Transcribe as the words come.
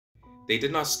they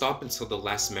did not stop until the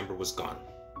last member was gone.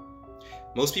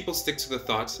 Most people stick to the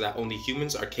thought that only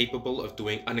humans are capable of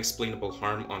doing unexplainable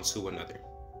harm onto another.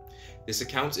 This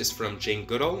account is from Jane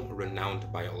Goodall, a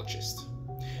renowned biologist.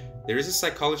 There is a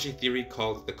psychology theory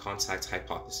called the contact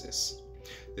hypothesis.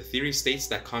 The theory states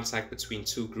that contact between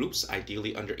two groups,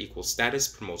 ideally under equal status,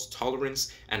 promotes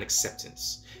tolerance and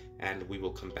acceptance, and we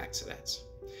will come back to that.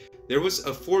 There was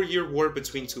a 4-year war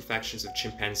between two factions of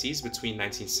chimpanzees between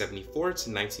 1974 to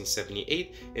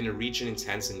 1978 in a region in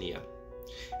Tanzania.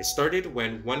 It started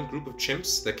when one group of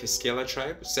chimps, the Kiskela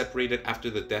tribe, separated after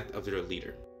the death of their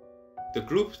leader. The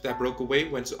group that broke away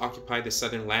went to occupy the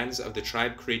southern lands of the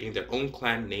tribe, creating their own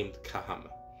clan named Kahama.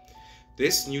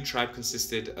 This new tribe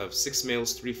consisted of 6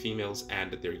 males, 3 females,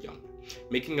 and their young,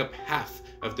 making up half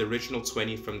of the original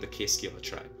 20 from the Kiskela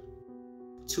tribe.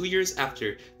 2 years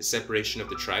after the separation of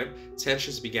the tribe,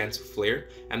 tensions began to flare,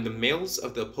 and the males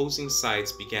of the opposing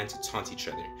sides began to taunt each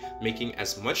other, making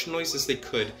as much noise as they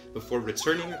could before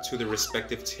returning to their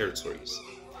respective territories.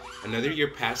 Another year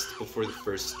passed before the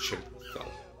first chimp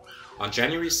fell. On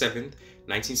January 7th,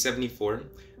 1974,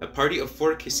 a party of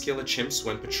 4 Kiskela chimps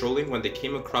went patrolling when they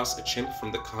came across a chimp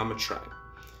from the Kahama tribe.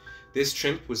 This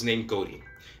chimp was named Goodall,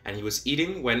 and he was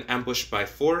eating when ambushed by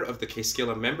 4 of the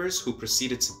Kiskela members, who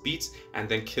proceeded to beat and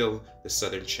then kill the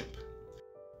southern chimp.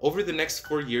 Over the next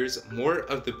 4 years, more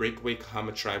of the breakaway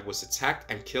Kahama tribe was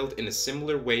attacked and killed in a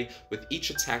similar way, with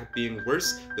each attack being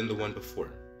worse than the one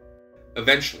before.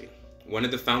 Eventually, one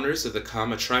of the founders of the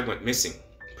Kahama tribe went missing,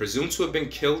 presumed to have been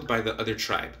killed by the other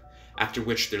tribe, after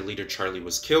which their leader Charlie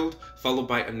was killed, followed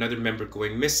by another member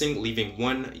going missing, leaving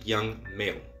one young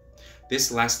male. This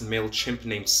last male chimp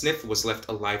named Sniff was left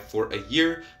alive for a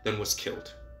year, then was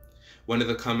killed. One of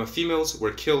the Kahama females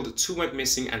were killed, 2 went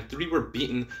missing, and 3 were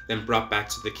beaten, then brought back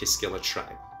to the Kiskela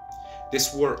tribe.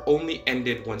 This war only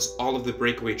ended once all of the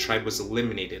breakaway tribe was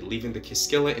eliminated, leaving the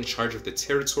Kiskela in charge of the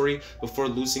territory before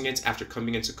losing it after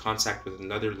coming into contact with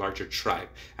another larger tribe,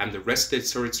 and the rest of the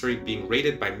territory being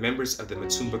raided by members of the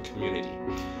Matumba community.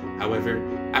 However,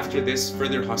 after this,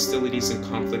 further hostilities and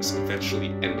conflicts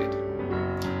eventually ended.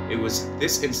 It was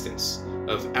this instance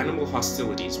of animal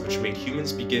hostilities which made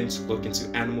humans begin to look into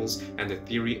animals and the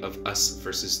theory of us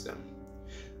versus them.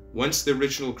 Once the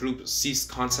original group ceased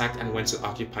contact and went to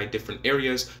occupy different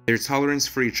areas, their tolerance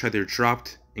for each other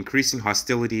dropped, increasing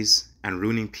hostilities and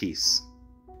ruining peace.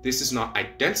 This is not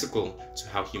identical to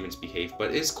how humans behave,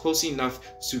 but is close enough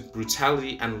to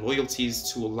brutality and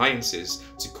loyalties to alliances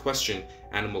to question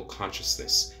animal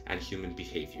consciousness and human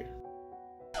behavior.